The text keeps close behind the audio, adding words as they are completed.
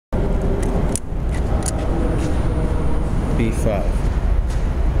B5.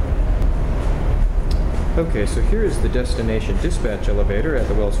 Okay, so here is the destination dispatch elevator at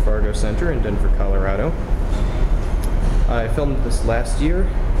the Wells Fargo Center in Denver, Colorado. I filmed this last year,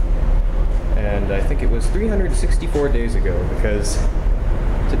 and I think it was 364 days ago, because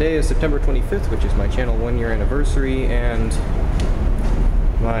today is September 25th, which is my channel 1-year anniversary, and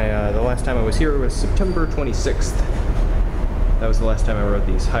the last time I was here was September 26th. That was the last time I rode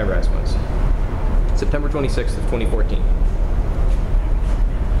these high-rise ones. September 26th of 2014.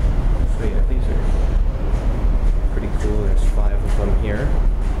 So yeah, these are pretty cool. There's 5 of them here.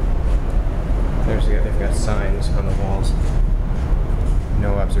 They've got signs on the walls.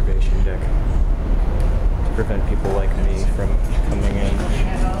 No observation deck, to prevent people like me from coming in.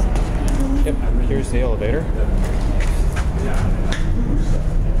 Yep, here's the elevator.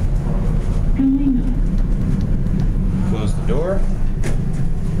 Close the door.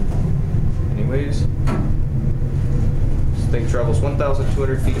 Anyways, this thing travels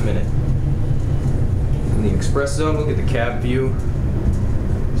 1,200 feet a minute. In the express zone, look at the cab view.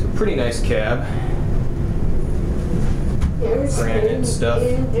 It's a pretty nice cab. Granite stuff.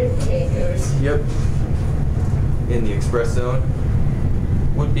 Yep. In the express zone.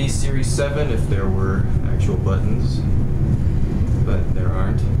 Would be Series 7 if there were actual buttons, but there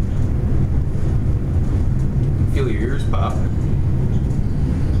aren't. Feel your ears pop.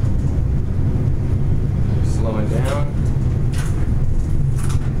 Slowing down.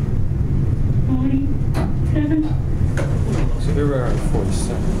 47. So here we are on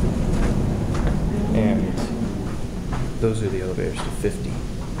 47. And those are the elevators to 50.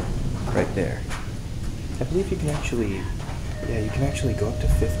 Right there. I believe you can actually, yeah, you can actually go up to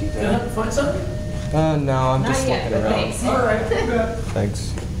 50 there. Can I find something? No, I'm just looking around. Thanks. All right.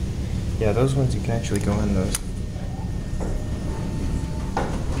 Thanks. Yeah, those ones you can actually go in those.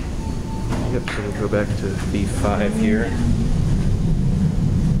 Yep, so we'll go back to B5 here.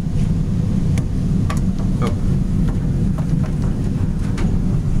 Oh.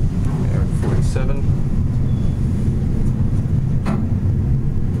 There, 47.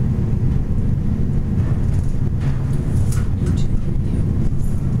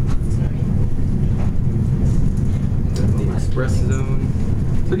 Then the express zone.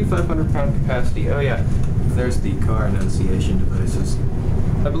 3,500 pound capacity. Oh yeah, there's the car annunciation devices.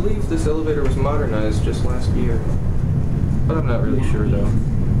 I believe this elevator was modernized just last year, but I'm not really sure though.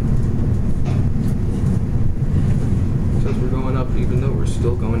 It says we're going up even though we're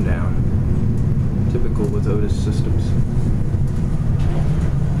still going down. Typical with Otis systems.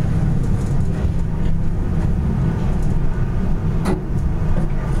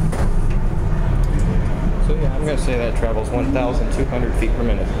 So yeah, I'm going to say that travels 1,200 feet per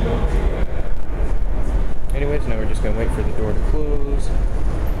minute. Anyways, now we're just going to wait for the door to close,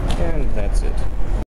 and that's it.